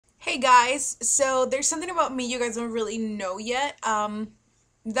Hey guys, so there's something about me you guys don't really know yet.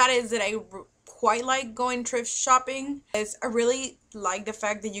 That is that quite like going thrift shopping. I really like the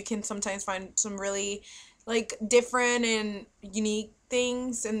fact that you can sometimes find some really like different and unique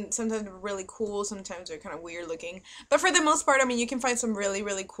things, and sometimes they're really cool, sometimes they're kind of weird looking. But for the most part, I mean, you can find some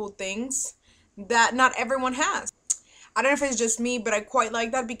really cool things that not everyone has. I don't know if it's just me, but I quite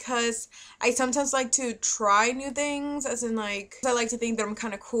like that because I sometimes like to try new things, as in like I like to think that I'm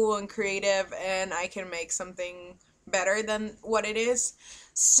kind of cool and creative and I can make something better than what it is.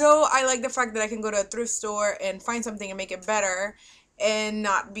 So I like the fact that I can go to a thrift store and find something and make it better and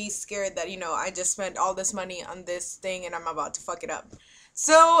not be scared that, I just spent all this money on this thing and I'm about to fuck it up.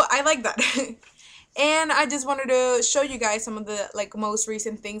 So I like that. And I just wanted to show you guys some of the like most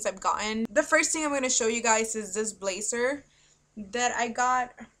recent things I've gotten. The first thing I'm going to show you guys is this blazer that I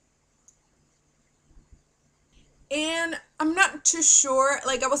got. And I'm not too sure,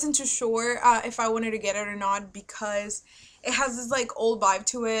 like I wasn't too sure if I wanted to get it or not, because it has this like old vibe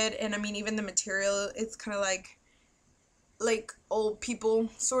to it, and I mean even the material, it's kind of like old people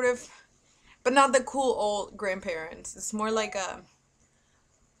sort of, but not the cool old grandparents. It's more like a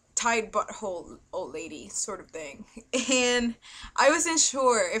tied butthole old lady sort of thing. And I wasn't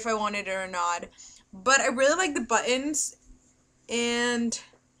sure if I wanted it or not, but I really like the buttons, and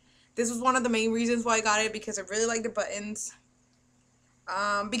this was one of the main reasons why I got it, because I really like the buttons.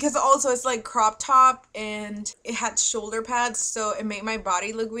 Because also it's like crop top and it had shoulder pads, so it made my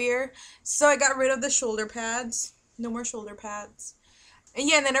body look weird. So I got rid of the shoulder pads. No more shoulder pads. And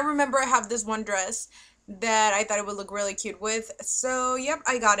yeah, and then I remember I have this one dress that I thought it would look really cute with. So yep,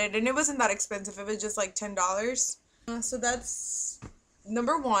 I got it, and it wasn't that expensive. It was just like $10. So that's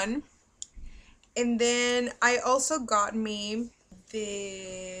number one. And then I also got me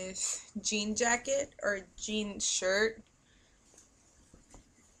this jean jacket or jean shirt.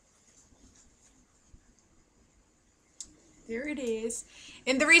 There it is.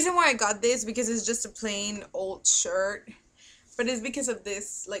 And the reason why I got this, because it's just a plain old shirt, but it's because of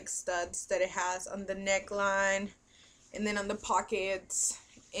this like studs that it has on the neckline and then on the pockets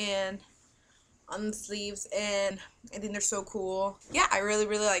and on the sleeves, and I think they're so cool. Yeah, I really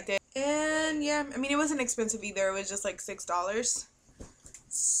liked it. And yeah, I mean, it wasn't expensive either. It was just like $6.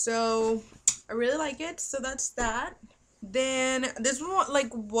 So I really like it. So that's that. Then this one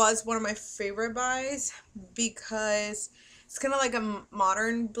like was one of my favorite buys because it's kind of like a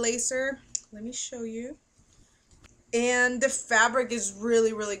modern blazer. Let me show you. And the fabric is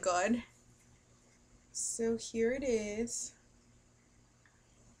really good. So here it is.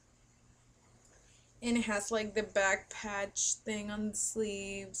 And it has like the back patch thing on the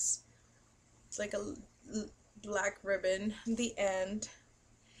sleeves. It's like a black ribbon at the end.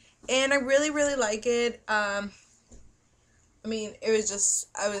 And I really like it. I mean, I was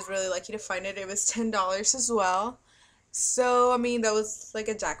really lucky to find it. It was $10 as well. So, I mean, that was like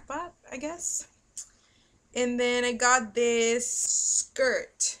a jackpot, I guess. And then I got this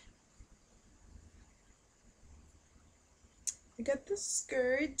skirt.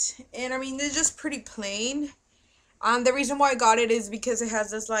 And I mean, it's just pretty plain. The reason why I got it is because it has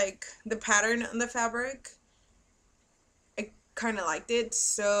this like the pattern on the fabric. I kind of liked it,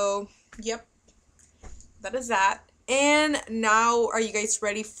 so yep, that is that. And now, are you guys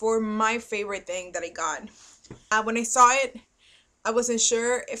ready for my favorite thing that I got? When I saw it, I wasn't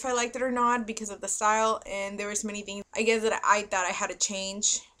sure if I liked it or not because of the style, and there was many things I guess that I thought I had to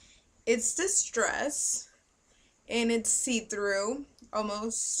change. It's this dress, and it's see-through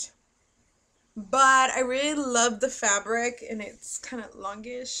almost, but I really love the fabric, and it's kind of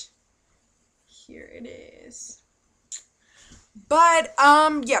longish. Here it is. But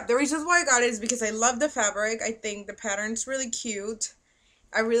yeah, the reasons why I got it is because I love the fabric. I think the pattern's really cute.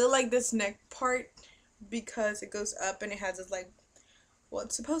 I really like this neck part because it goes up and it has this like, well,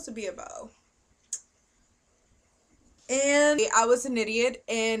 it's supposed to be a bow. And I was an idiot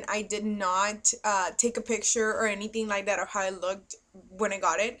and I did not take a picture or anything like that of how I looked when I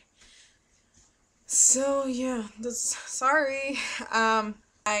got it. So yeah, sorry.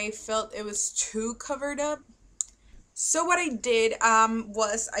 I felt it was too covered up. So what I did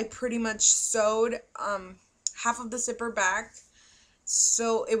was I pretty much sewed half of the zipper back,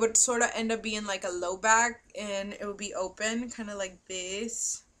 so it would sort of end up being like a low back, and it would be open kind of like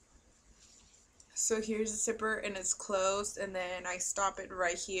this. So here's the zipper and it's closed, and then I stop it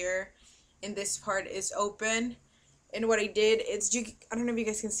right here and this part is open. And what I did is, I don't know if you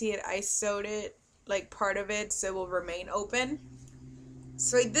guys can see it, I sewed it like part of it so it will remain open.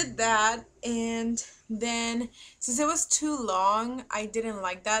 So I did that, and then since it was too long, I didn't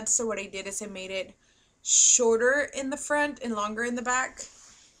like that, so what I did is I made it shorter in the front and longer in the back.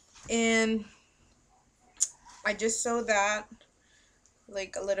 And I just sew that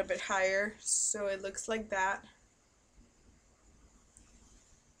like a little bit higher so it looks like that.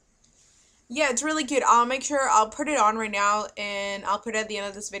 Yeah, it's really cute. I'll make sure I'll put it on right now and I'll put it at the end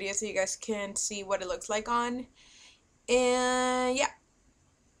of this video so you guys can see what it looks like on. And yeah,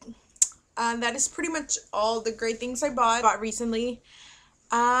 that is pretty much all the great things I bought recently.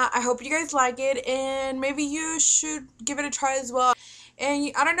 I hope you guys like it, and maybe you should give it a try as well.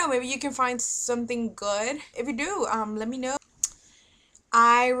 And I don't know, maybe you can find something good. If you do, let me know.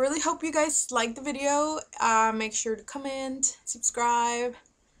 I really hope you guys like the video. Make sure to comment, subscribe.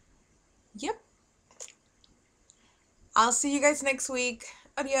 Yep. I'll see you guys next week.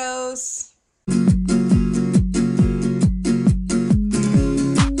 Adios.